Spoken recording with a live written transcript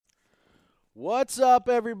What's up,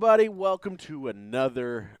 everybody? Welcome to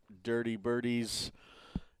another Dirty Birdies.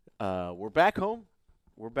 We're back home.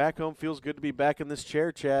 We're back home. Feels good to be back in this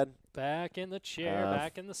chair, Chad. Back in the chair,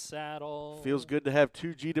 back in the saddle. Feels good to have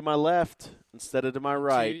 2G to my left instead of to my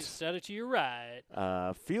right. Instead of to your right.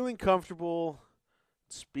 Feeling comfortable.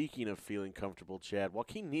 Speaking of feeling comfortable, Chad,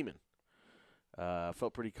 Joaquin Niemann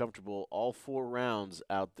felt pretty comfortable all 4 rounds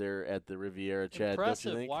out there at the Riviera, Chad. Impressive,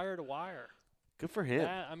 don't you think? wire to wire. Good for him.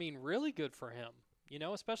 Really good for him. You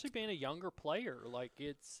know, especially being a younger player. Like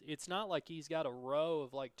it's not like he's got a row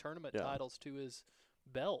of like tournament titles to his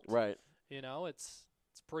belt. Right. You know, it's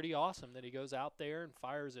pretty awesome that he goes out there and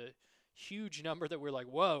fires a huge number that we're like,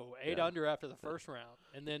 whoa, 8 under after the first round,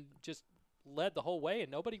 and then just led the whole way, and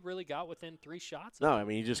nobody really got within 3 shots. No, I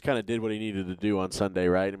mean, he just kind of did what he needed to do on Sunday,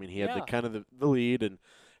 right? I mean, he had the lead and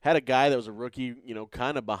had a guy that was a rookie,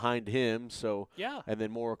 kind of behind him. So yeah, and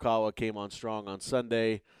then Morikawa came on strong on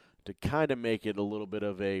Sunday to kind of make it a little bit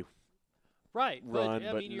of a run, but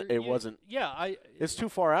I mean, it wasn't. Yeah, it's too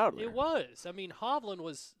far out there. It was. I mean, Hovland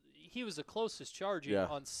was the closest charging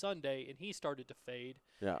on Sunday, and he started to fade.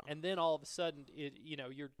 Yeah, and then all of a sudden,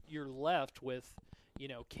 you're left with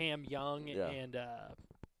Cam Young and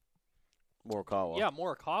Morikawa. Yeah,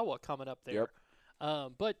 Morikawa coming up there.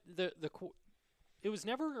 Yep. But it was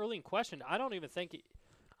never really in question. I don't even think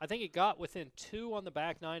I think it got within 2 on the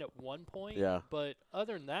back 9 at one point. Yeah. But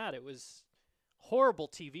other than that, it was horrible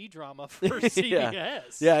TV drama for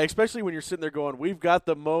CBS. Yeah, especially when you're sitting there going, "We've got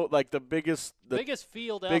the biggest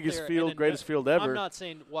field out biggest there, field, greatest field ever." I'm not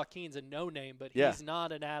saying Joaquin's a no-name, but he's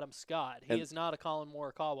not an Adam Scott. He is not a Colin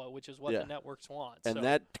Morikawa, which is what the networks want. And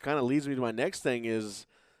that kind of leads me to my next thing is,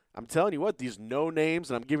 I'm telling you what, these no names,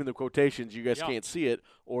 and I'm giving the quotations, you guys can't see it,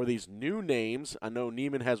 or these new names. I know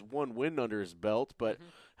Niemann has 1 win under his belt, but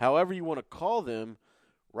however you want to call them,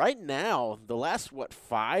 right now, the last,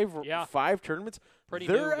 5 tournaments,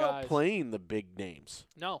 they're outplaying the big names.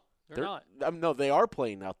 No, they're not. No, they are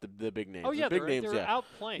playing out the big names. Oh, yeah, the big names, they're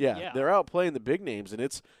outplaying. Yeah, they're outplaying the big names, and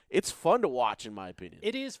it's fun to watch, in my opinion.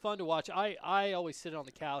 It is fun to watch. I always sit on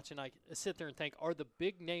the couch, and I sit there and think, are the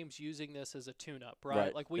big names using this as a tune-up,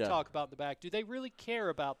 right? Like we talk about in the back. Do they really care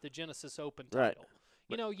about the Genesis Open title?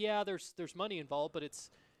 Right. There's money involved, but it's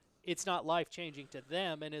not life-changing to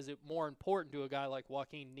them, and is it more important to a guy like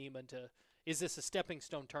Joaquin Niemann is this a stepping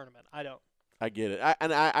stone tournament? I don't. I get it.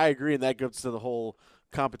 I agree, and that goes to the whole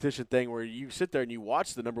competition thing where you sit there and you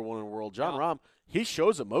watch the number 1 in the world, Jon Rahm. He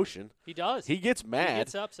shows emotion. He does. He gets mad. He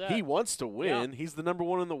gets upset. He wants to win. He's the number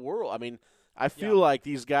 1 in the world. I mean, I feel like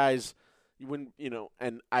these guys, and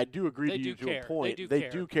I do agree to a point. They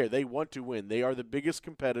do care. They want to win. They are the biggest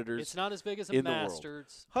competitors. It's not as big as a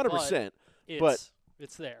Masters. 100%. But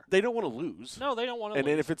it's there. They don't want to lose. No, they don't want to lose.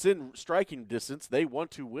 And then if it's in striking distance, they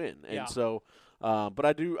want to win. And so, but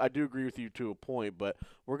I do agree with you to a point. But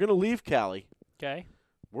we're going to leave Cali. Okay.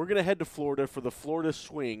 We're going to head to Florida for the Florida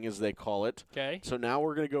swing, as they call it. Okay. So now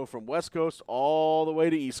we're going to go from West Coast all the way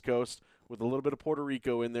to East Coast with a little bit of Puerto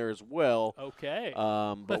Rico in there as well. Okay.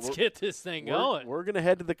 But let's get this thing going. We're going to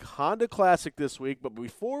head to the Honda Classic this week. But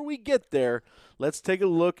before we get there, let's take a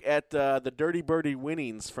look at the Dirty Birdie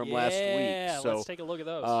winnings from last week. Yeah, so, let's take a look at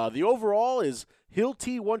those. The overall is Hill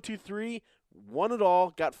T123. Won it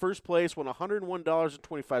all, got first place, won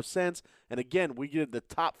 $101.25. And again, we get the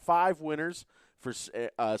top 5 winners for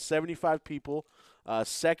 75 people.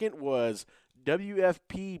 Second was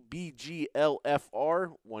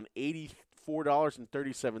WFPBGLFR, won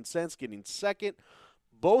 $84.37, getting second.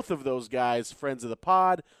 Both of those guys, friends of the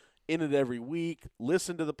pod, in it every week,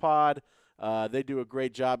 listen to the pod. They do a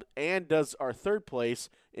great job. And does our third place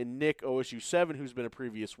in Nick OSU7, who's been a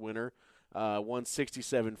previous winner. Won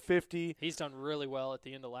 $67.50. He's done really well at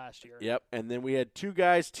the end of last year. Yep. And then we had 2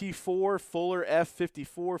 guys, T4, Fuller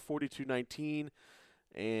F54, 42.19,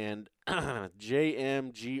 and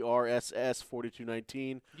JMGRSS,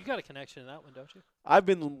 42.19. You got a connection to that one, don't you? I've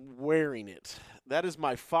been wearing it. That is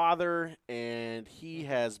my father, and he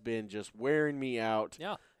has been just wearing me out.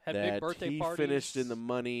 Yeah. Had big birthday parties. He finished in the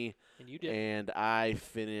money, and you did. And I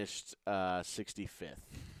finished 65th.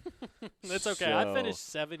 That's okay. I finished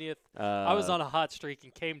 70th. I was on a hot streak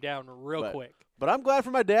and came down real quick. But I'm glad for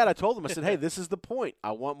my dad. I told him, I said, hey, this is the point.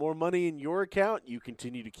 I want more money in your account. You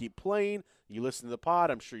continue to keep playing. You listen to the pod.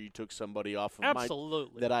 I'm sure you took somebody off of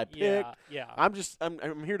that I picked. Yeah. I'm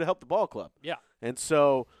here to help the ball club. Yeah. And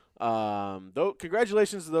so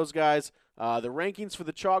congratulations to those guys. The rankings for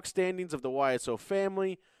the chalk standings of the YSO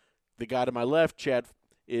family. The guy to my left, Chad,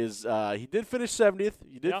 he did finish 70th.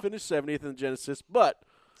 You did finish 70th in the Genesis, but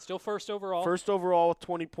still first overall. First overall with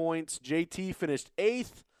 20 points. JT finished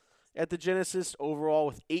 8th at the Genesis overall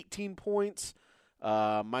with 18 points.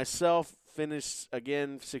 Myself finished,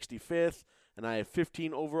 again, 65th, and I have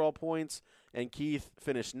 15 overall points. And Keith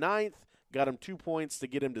finished 9th, got him 2 points to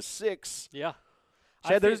get him to 6. Yeah.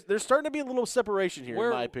 Chad, there's starting to be a little separation here, in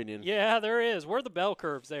my opinion. Yeah, there is. We're the bell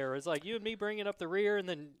curves there. It's like you and me bringing up the rear, and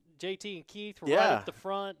then JT and Keith were right up the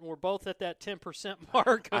front, and we're both at that 10%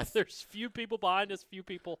 mark. There's few people behind us, few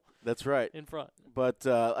people That's right. in front. But,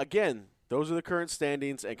 again, those are the current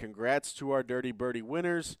standings, and congrats to our Dirty Birdie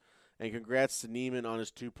winners, and congrats to Neiman on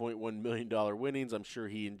his $2.1 million winnings. I'm sure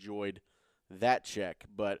he enjoyed that check.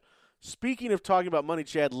 But speaking of talking about money,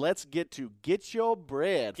 Chad, let's get to Get Your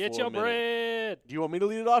Bread. Get your bread. Do you want me to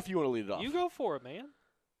lead it off? Or you want to lead it off? You go for it, man.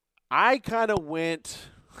 I kind of went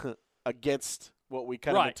against what we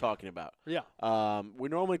kind of been talking about. Yeah. We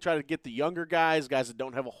normally try to get the younger guys that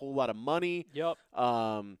don't have a whole lot of money. Yep.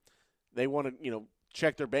 They want to,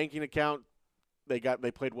 check their banking account. They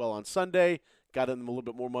played well on Sunday, got them a little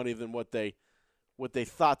bit more money than what they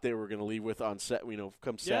thought they were going to leave with on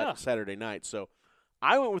Saturday night. So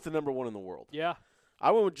I went with the number one in the world. Yeah. I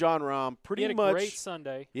went with Jon Rahm. He had a great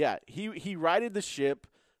Sunday. Yeah, he righted the ship.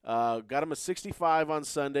 Got him a 65 on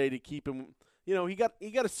Sunday to keep him. He got a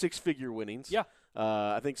 6-figure winnings. Yeah.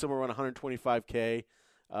 I think somewhere around 125K.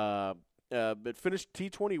 But finished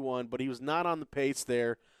T21, but he was not on the pace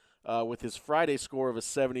there with his Friday score of a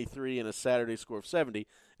 73 and a Saturday score of 70.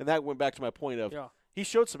 And that went back to my point of he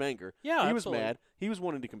showed some anger. Yeah, he was mad. He was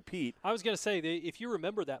wanting to compete. I was going to say, if you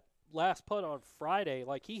remember that last putt on Friday,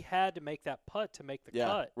 like he had to make that putt to make the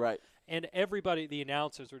cut. Right. And everybody, the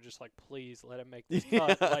announcers were just like, please let him make this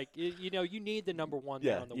cut. Like, you need the number one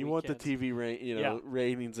there on the weekends. You want the TV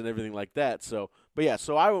ratings and everything like that. So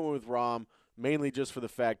I went with Rahm mainly just for the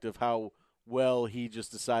fact of how well he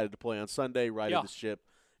just decided to play on Sunday, righted the ship,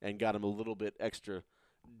 and got him a little bit extra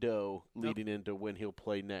dough leading into when he'll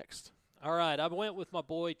play next. All right, I went with my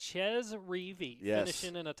boy Chez Reavie,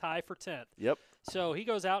 finishing in a tie for 10th. Yep. So he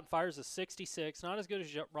goes out and fires a 66, not as good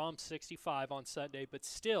as Rahm's 65 on Sunday, but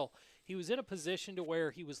still, he was in a position to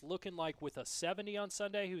where he was looking like with a 70 on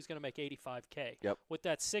Sunday, he was going to make $85K. Yep. With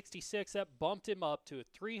that 66, that bumped him up to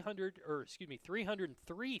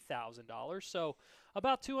 $303,000. So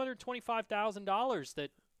about $225,000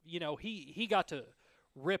 that he got to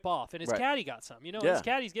rip off, and his caddy got some. His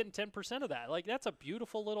caddy's getting 10% of that. Like, that's a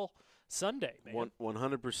beautiful little Sunday, man.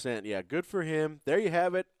 100%. Yeah, good for him. There you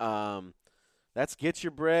have it. That's Get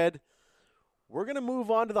Your Bread. We're going to move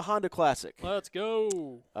on to the Honda Classic. Let's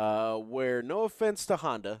go. Where, no offense to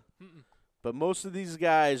Honda, but most of these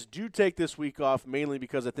guys do take this week off, mainly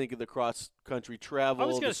because I think of the cross-country travel. I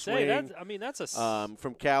was going to say, that's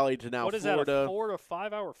from Cali to now Florida. What is that, a 4 to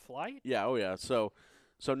 5 hour flight? Yeah, oh yeah. So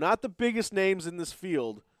not the biggest names in this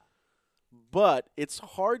field, but it's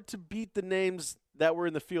hard to beat the names that were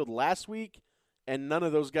in the field last week, and none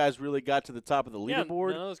of those guys really got to the top of the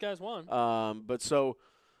leaderboard. Yeah, none of those guys won. But so,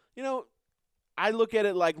 I look at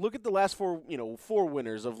it like, look at the last four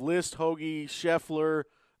winners of List, Hoagie, Scheffler,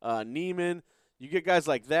 Neiman. You get guys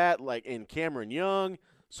like that, like in Cameron Young.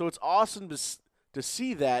 So it's awesome to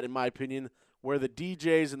see that, in my opinion, where the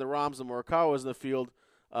DJs and the Rahms and Morikawas in the field,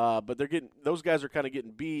 but those guys are kind of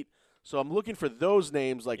getting beat. So I'm looking for those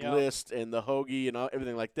names like List and the Hoagie and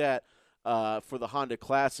everything like that for the Honda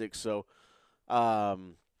Classic. So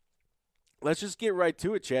let's just get right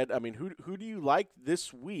to it, Chad. I mean, who do you like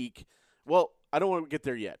this week? Well, I don't want to get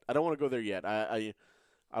there yet. I don't want to go there yet. I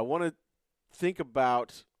want to think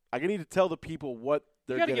about. I need to tell the people what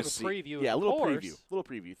they're going to see. You got to give a preview. Yeah, a little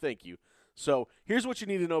preview. Thank you. So here's what you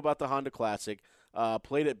need to know about the Honda Classic.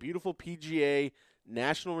 Played at beautiful PGA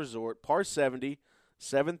National Resort, par 70,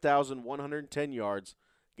 7,110 yards.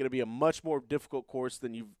 Going to be a much more difficult course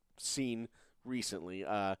than you've seen recently.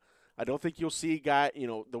 I don't think you'll see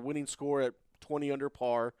the winning score at 20 under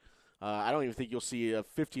par. I don't even think you'll see a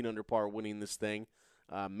 15 under par winning this thing.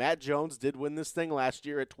 Matt Jones did win this thing last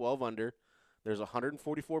year at 12 under. There's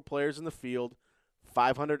 144 players in the field,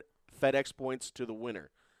 500 FedEx points to the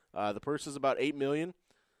winner. The purse is about $8 million.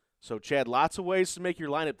 So, Chad, lots of ways to make your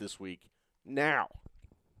lineup this week. Now,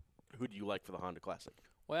 who do you like for the Honda Classic?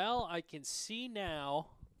 Well, I can see now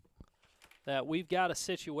that we've got a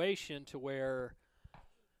situation to where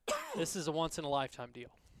this is a once-in-a-lifetime deal.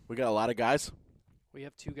 We got a lot of guys? We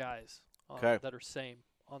have 2 guys that are same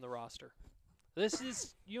on the roster.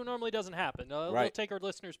 This normally doesn't happen. We'll take our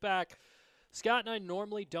listeners back. Scott and I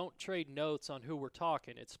normally don't trade notes on who we're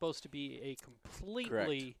talking. It's supposed to be a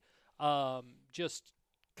completely just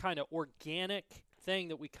kind of organic thing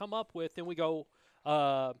that we come up with, and we go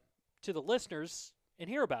to the listeners and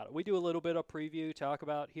hear about it. We do a little bit of preview, talk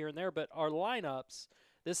about here and there, but our lineups,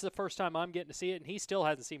 this is the first time I'm getting to see it, and he still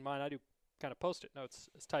hasn't seen mine. I do kind of Post-it notes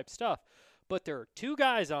type stuff. But there are 2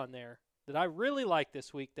 guys on there that I really like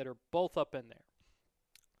this week that are both up in there.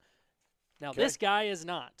 Now, Okay. this guy is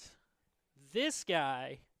not. This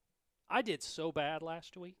guy, I did so bad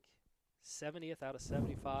last week, 70th out of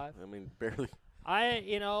 75. I mean, barely. I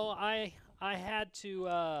had to,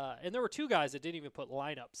 and there were two guys that didn't even put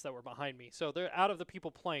lineups that were behind me. So they're out of the people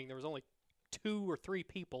playing, there was only 2 or 3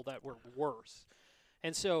 people that were worse.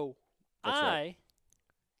 And so That's I right.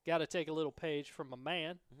 got to take a little page from my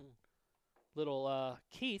man, little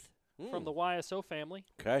Keith from the YSO family,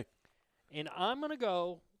 Okay. and I'm going to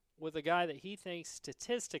go with a guy that he thinks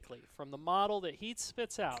statistically, from the model that he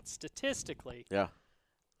spits out, statistically, Yeah.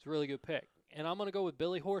 it's a really good pick. And I'm going to go with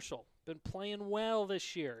Billy Horschel. Been playing well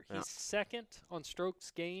this year. He's Yeah. second on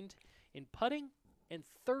strokes gained in putting and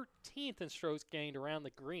 13th in strokes gained around the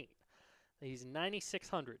green. He's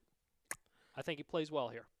 9,600. I think he plays well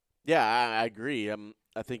here. Yeah, I agree.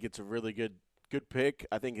 I think it's a really good pick.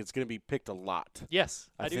 I think it's going to be picked a lot. Yes,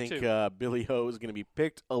 I do think too. Billy Ho is going to be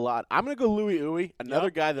picked a lot. I'm going to go Louis Uwe, another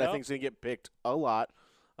Yep, guy that I yep. think is going to get picked a lot.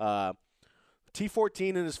 T14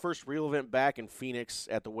 in his first real event back in Phoenix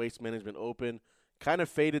at the Waste Management Open. Kind of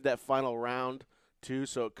faded that final round too,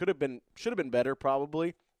 so it should have been better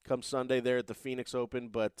probably come Sunday there at the Phoenix Open.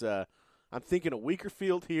 But I'm thinking a weaker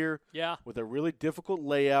field here Yeah. with a really difficult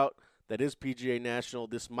layout that is PGA National.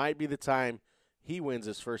 This might be the time he wins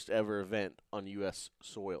his first ever event on U.S.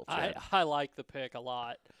 soil. Chad. I like the pick a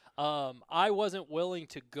lot. I wasn't willing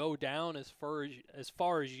to go down as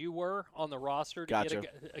far as you were on the roster to Gotcha.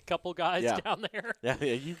 get a couple guys Yeah. down there. Yeah,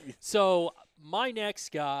 you. So my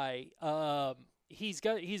next guy, he's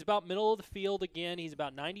about middle of the field again. He's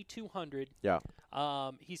about 9,200. Yeah.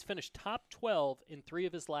 He's finished top 12 in 3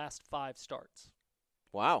 of his last 5 starts,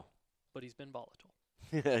 Wow. but he's been volatile.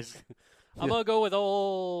 Yes. I'm gonna go with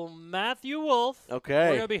old Matthew Wolf. Okay.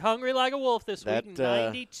 We're gonna be hungry like a wolf this week.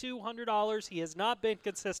 That, $9,200. He has not been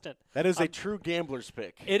consistent. That is a true gambler's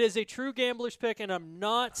pick. It is a true gambler's pick, and I'm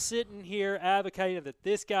not sitting here advocating that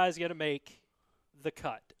this guy's going to make the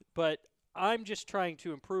cut. But I'm just trying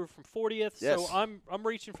to improve from 40th, Yes. so I'm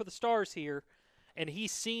reaching for the stars here, and he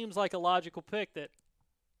seems like a logical pick that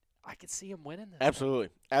I could see him winning this. Absolutely.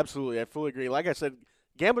 Absolutely. I fully agree. Like I said,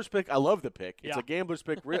 gambler's pick, I love the pick. It's Yeah. a gambler's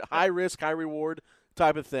pick, high risk, high reward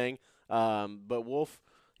type of thing. But Wolf,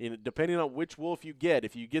 depending on which Wolf you get,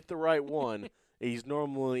 if you get the right one, he's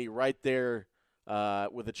normally right there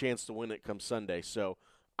with a chance to win it come Sunday. So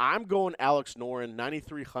I'm going Alex Noren,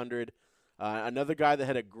 9,300. Another guy that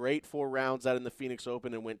had a great 4 rounds out in the Phoenix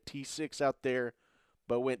Open and went T6 out there,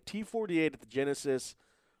 but went T48 at the Genesis.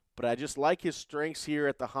 But I just like his strengths here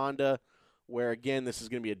at the Honda, where, again, this is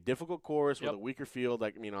going to be a difficult course with Yep. a weaker field.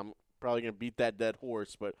 I'm probably going to beat that dead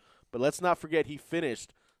horse. But let's not forget he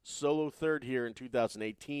finished solo third here in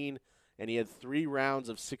 2018, and he had 3 rounds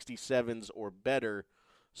of 67s or better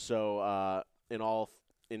so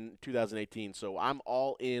in 2018. So I'm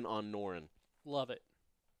all in on Noren. Love it.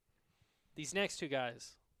 These next 2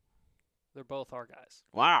 guys, they're both our guys.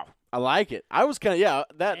 Wow. I like it. I was kind of,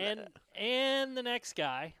 that. And the next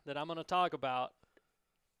guy that I'm going to talk about,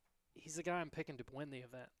 he's the guy I'm picking to win the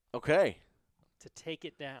event, Okay. to take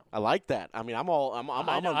it down. I like that. I'm on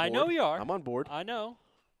board. I know you are. I'm on board. I know.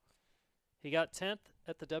 He got 10th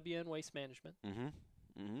at the WN Waste Management. Mm-hmm.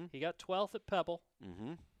 Mm-hmm. He got 12th at Pebble.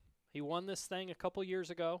 Mm-hmm. He won this thing a couple years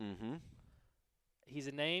ago. Mm-hmm. He's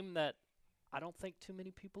a name that I don't think too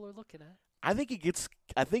many people are looking at. I think he gets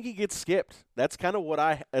skipped. That's kind of what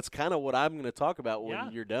I'm going to talk about when Yeah.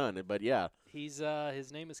 you're done. But yeah, He's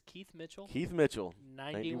his name is Keith Mitchell. Keith Mitchell,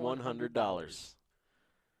 $9,100.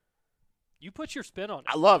 You put your spin on it.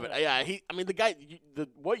 I love it. Yeah, the guy.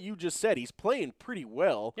 What you just said, he's playing pretty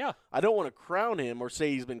well. Yeah. I don't want to crown him or say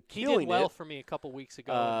he's been He killing did well it. for me a couple weeks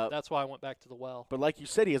ago. That's why I went back to the well. But like you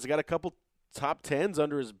said, he has got a couple top 10s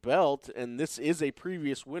under his belt, and this is a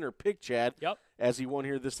previous winner pick, Chad. Yep. As he won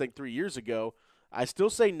here this thing 3 years ago. I still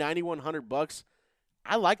say $9,100.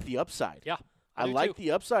 I like the upside. Yeah. I do like too.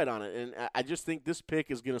 the upside on it, and I just think this pick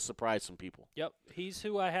is going to surprise some people. Yep. He's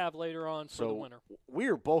who I have later on for the winner. We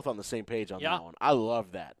are both on the same page on Yeah. that one. I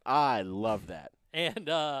love that. And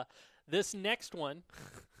this next one,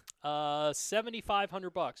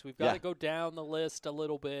 $7,500. We've got Yeah. to go down the list a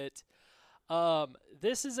little bit.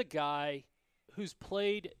 This is a guy who's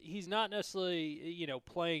played. He's not necessarily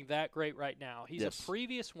playing that great right now. He's Yes. a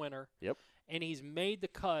previous winner. Yep. And he's made the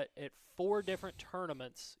cut at 4 different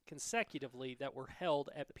tournaments consecutively that were held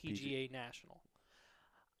at PGA National.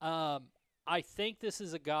 I think this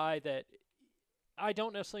is a guy that I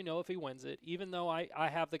don't necessarily know if he wins it, even though I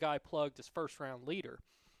have the guy plugged as first-round leader.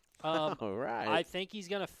 All right. I think he's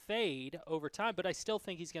going to fade over time, but I still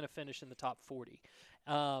think he's going to finish in the top 40.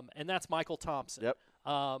 And that's Michael Thompson. Yep.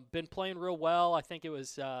 Been playing real well. I think it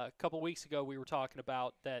was a couple weeks ago we were talking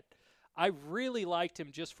about that. I really liked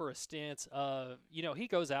him just for a stint. He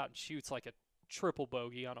goes out and shoots like a triple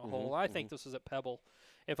bogey on a hole. I think this was at Pebble,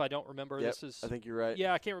 if I don't remember. Yep, This is. I think you're right.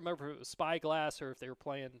 Yeah, I can't remember if it was Spyglass or if they were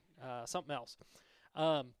playing something else.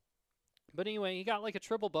 But anyway, he got like a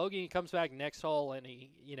triple bogey. He comes back next hole and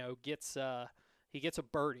he gets a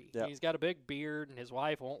birdie. Yep. He's got a big beard and his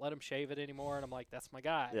wife won't let him shave it anymore. And I'm like, that's my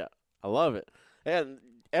guy. Yeah, I love it. And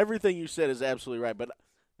everything you said is absolutely right. But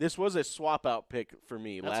this was a swap out pick for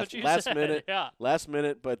me. That's what you last said. minute. Yeah. Last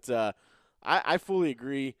minute. But I fully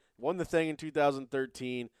agree. Won the thing in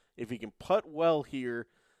 2013. If he can putt well here,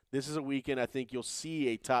 this is a weekend I think you'll see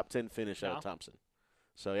a top 10 finish out of Thompson.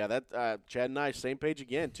 So, yeah, that Chad and I, same page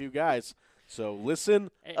again, two guys. So,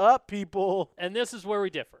 listen up, people. And this is where we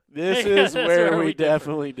differ. This is where we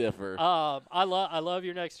definitely differ. I love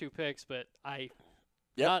your next two picks, but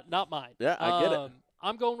not mine. Yeah, I get it.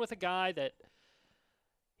 I'm going with a guy that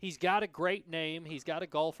he's got a great name. He's got a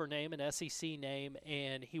golfer name, an SEC name,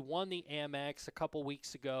 and he won the Amex a couple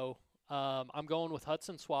weeks ago. I'm going with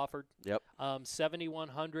Hudson Swafford. Yep.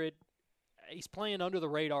 7,100. He's playing under the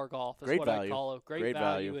radar golf. Is Great what value. I call it. Great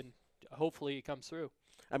value, and hopefully it comes through.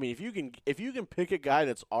 I mean, if you can pick a guy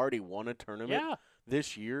that's already won a tournament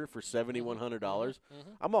this year for $7,100,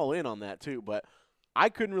 I'm all in on that too. But I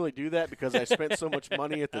couldn't really do that because I spent so much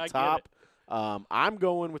money at the top. I'm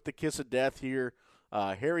going with the kiss of death here.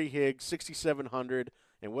 Harry Higgs, 6,700.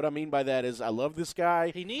 And what I mean by that is I love this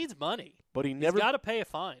guy. He needs money. But he's got to pay a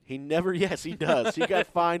fine. Yes, he does. He got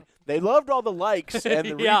fined. They loved all the likes and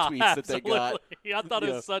the retweets that they got. I thought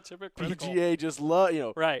it was such hypocritical. PGA just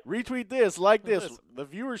retweet this, like this. The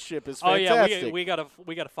viewership is fantastic. Oh yeah,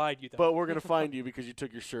 we gotta find you. But we're gonna find you because you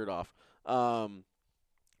took your shirt off. But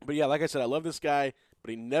yeah, like I said, I love this guy,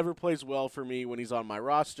 but he never plays well for me when he's on my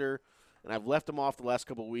roster, and I've left him off the last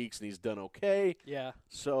couple of weeks, and he's done okay. Yeah.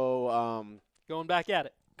 So going back at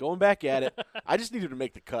it. I just needed to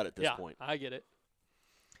make the cut at this point. I get it.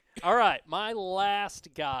 All right, my last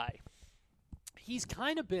guy. He's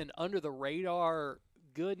kind of been under the radar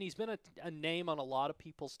good, and he's been a name on a lot of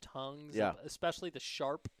people's tongues, especially the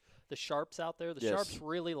sharps out there. The sharps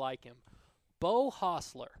really like him. Bo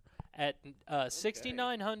Hostler at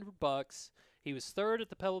 $6,900. He was third at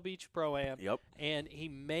the Pebble Beach Pro-Am, and he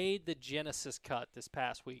made the Genesis cut this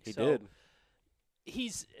past week. He did.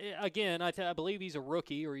 He's again. I believe he's a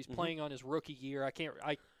rookie, or he's playing on his rookie year.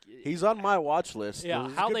 He's on my watch list. Yeah,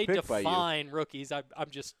 how they define rookies,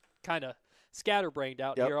 I'm just kind of scatterbrained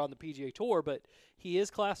out here on the PGA Tour. But he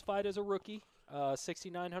is classified as a rookie,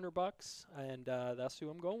 $6,900, and that's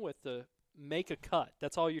who I'm going with. To make a cut.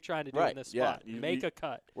 That's all you're trying to do in this spot. Make a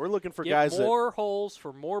cut. We're looking for guys that more holes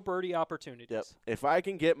for more birdie opportunities. Yep. If I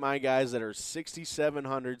can get my guys that are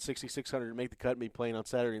 6,700, 6,600 to make the cut and be playing on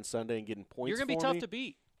Saturday and Sunday and getting points, you're going to be tough to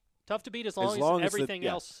beat. Tough to beat as long as everything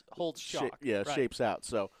else holds shock. Shapes out.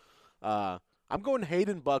 So I'm going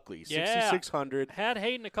Hayden Buckley, 6,600. Had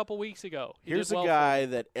Hayden a couple weeks ago. Here's a guy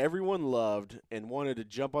that everyone loved and wanted to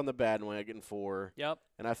jump on the bandwagon for. Yep.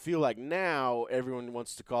 And I feel like now everyone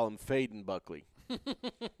wants to call him Faden Buckley.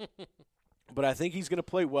 But I think he's going to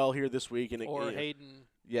play well here this week. Or Hayden.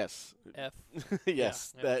 Yes. F.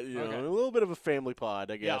 Yes. A little bit of a family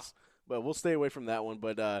pod, I guess. Yeah. But we'll stay away from that one.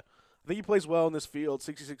 But I think he plays well in this field,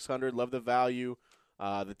 6,600. Love the value.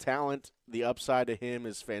 The talent, the upside to him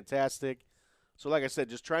is fantastic. So, like I said,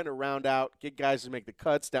 just trying to round out, get guys to make the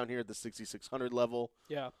cuts down here at the 6,600 level.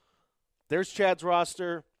 Yeah. There's Chad's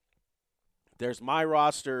roster. There's my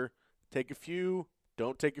roster. Take a few.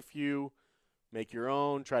 Don't take a few. Make your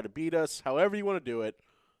own. Try to beat us. However you want to do it.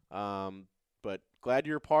 But glad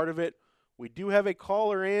you're a part of it. We do have a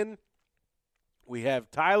caller in. We have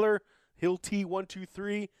Tyler, Hill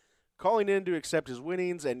T123, calling in to accept his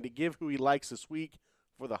winnings and to give who he likes this week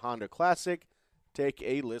for the Honda Classic. Take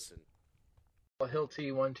a listen. Hill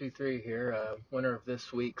T123 here, winner of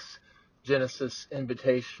this week's Genesis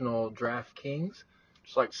Invitational DraftKings.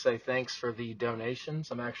 Just like to say thanks for the donations.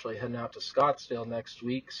 I'm actually heading out to Scottsdale next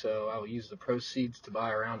week, so I will use the proceeds to buy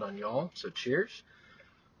around on y'all. So cheers.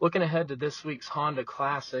 Looking ahead to this week's Honda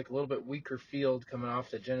Classic, a little bit weaker field coming off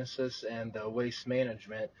the Genesis and the Waste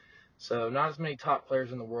Management. So not as many top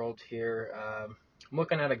players in the world here. I'm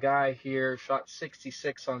looking at a guy here, shot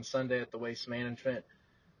 66 on Sunday at the Waste Management.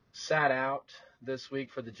 Sat out this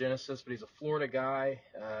week for the Genesis, but he's a Florida guy,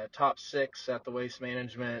 top 6 at the Waste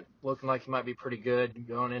Management, looking like he might be pretty good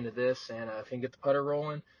going into this, and if he can get the putter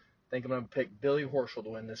rolling, I think I'm going to pick Billy Horschel to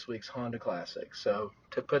win this week's Honda Classic. So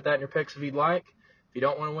to put that in your picks if you'd like. If you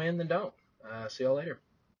don't want to win, then don't. See y'all later.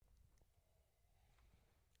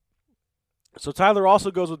 So Tyler also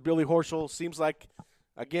goes with Billy Horschel. Seems like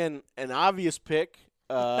Again, an obvious pick,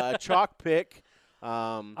 a chalk pick.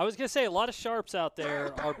 I was going to say a lot of sharps out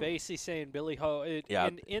there are basically saying Billy Ho.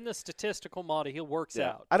 In the statistical model, he works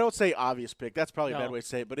out. I don't say obvious pick. That's probably a No. bad way to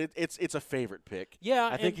say it, but it's a favorite pick. Yeah,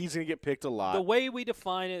 I think he's going to get picked a lot. The way we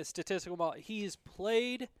define it, statistical model, he's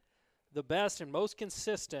played the best and most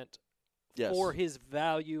consistent Yes. for his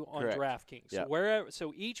value on Correct. DraftKings. Yeah.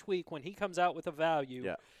 So each week when he comes out with a value,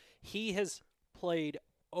 Yeah. he has played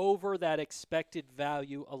over that expected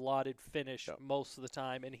value allotted finish Yeah. most of the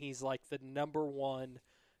time, and he's like the number one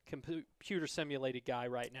computer simulated guy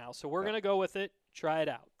right now. So we're going to go with it, try it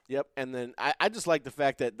out. Yep, and then I just like the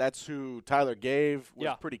fact that that's who Tyler gave, was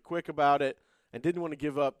Yeah. pretty quick about it, and didn't want to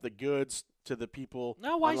give up the goods to the people.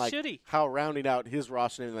 No, why on, should he? How rounding out his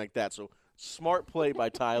roster and everything like that. So smart play by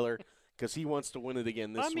Tyler because he wants to win it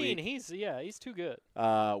again this week. he's too good.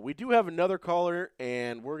 We do have another caller,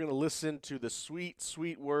 and we're going to listen to the sweet,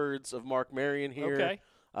 sweet words of Mark Marion here.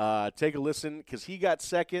 Okay. Take a listen because he got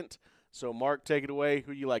second. So, Mark, take it away.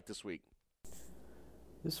 Who you like this week?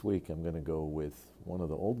 This week I'm going to go with one of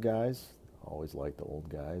the old guys. I always like the old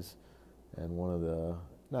guys. And one of the,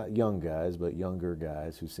 not young guys, but younger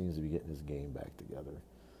guys who seems to be getting his game back together.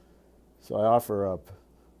 So I offer up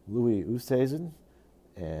Louis Oosthuizen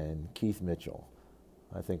and Keith Mitchell.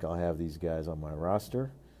 I think I'll have these guys on my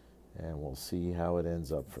roster, and we'll see how it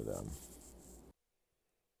ends up for them.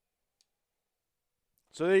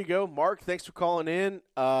 So there you go. Mark, thanks for calling in.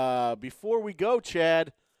 Before we go,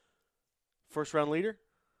 Chad, first round leader?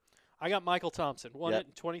 I got Michael Thompson. Won Yep. it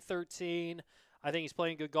in 2013. I think he's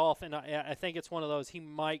playing good golf, and I think it's one of those he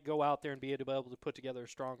might go out there and be able to put together a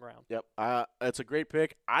strong round. Yep. That's a great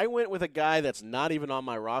pick. I went with a guy that's not even on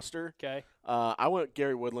my roster. Okay. I went with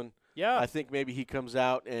Gary Woodland. Yeah. I think maybe he comes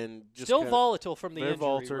out and just Still kinda, volatile from the very injury,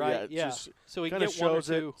 volatile, right? yeah, just So he can kind get of one or shows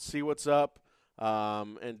two. it, see what's up,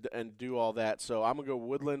 and do all that. So I'm gonna go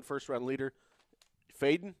Woodland, first round leader.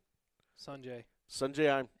 Faden, Sanjay.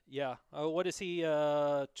 Sanjay, Yeah. What is he?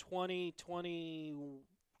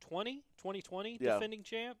 2020 Yeah. defending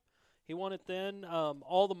champ. He won it then.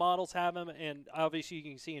 All the models have him, and obviously you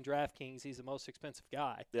can see in DraftKings he's the most expensive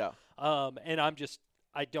guy. yeah. And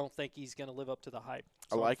I don't think he's going to live up to the hype.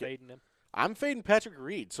 I So like I'm it. fading him. I'm fading Patrick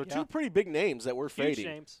Reed. So Yeah. two pretty big names that we're Huge fading.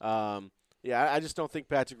 names. Yeah, I just don't think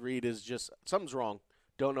Patrick Reed is just something's wrong.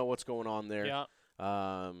 Don't know what's going on there. Yeah.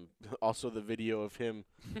 Also, the video of him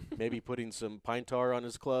maybe putting some pine tar on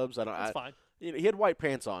his clubs. That's fine. He had white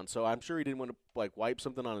pants on, so I'm sure he didn't want to wipe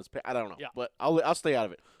something on his pants. I don't know, Yeah. but I'll stay out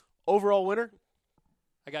of it. Overall winner?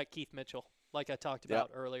 I got Keith Mitchell, like I talked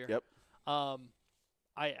about earlier. Yep.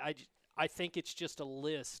 I think it's just a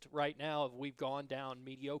list right now of we've gone down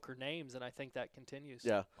mediocre names, and I think that continues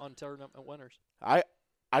on tournament winners.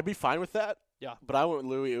 I'd be fine with that. Yeah. But I went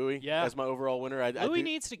with Louis Uwe Yeah. as my overall winner. Louis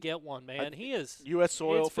needs to get one, man. He is U.S.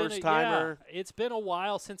 soil it's been first timer. It's been a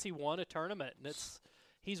while since he won a tournament, and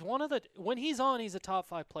he's one of the when he's on, he's a top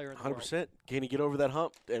 5 player in the 100%. Can he get over that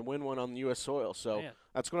hump and win one on the U.S. soil? So Man.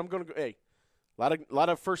 that's what I'm going to go. Hey, a lot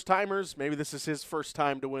of first timers. Maybe this is his first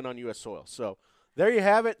time to win on U.S. soil. So there you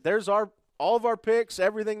have it. There's all of our picks,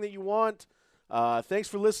 everything that you want. Thanks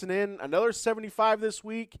for listening. Another 75 this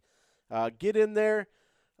week. Get in there.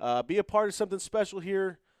 Be a part of something special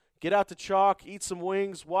here. Get out to Chalk, eat some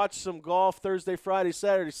wings, watch some golf Thursday, Friday,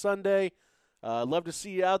 Saturday, Sunday. Love to see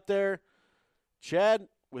you out there. Chad,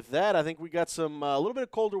 with that, I think we got some a little bit of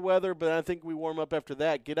colder weather, but I think we warm up after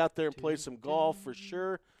that. Get out there and play some golf for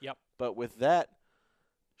sure. Yep. But with that,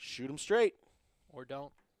 shoot 'em straight. Or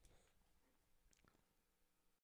don't.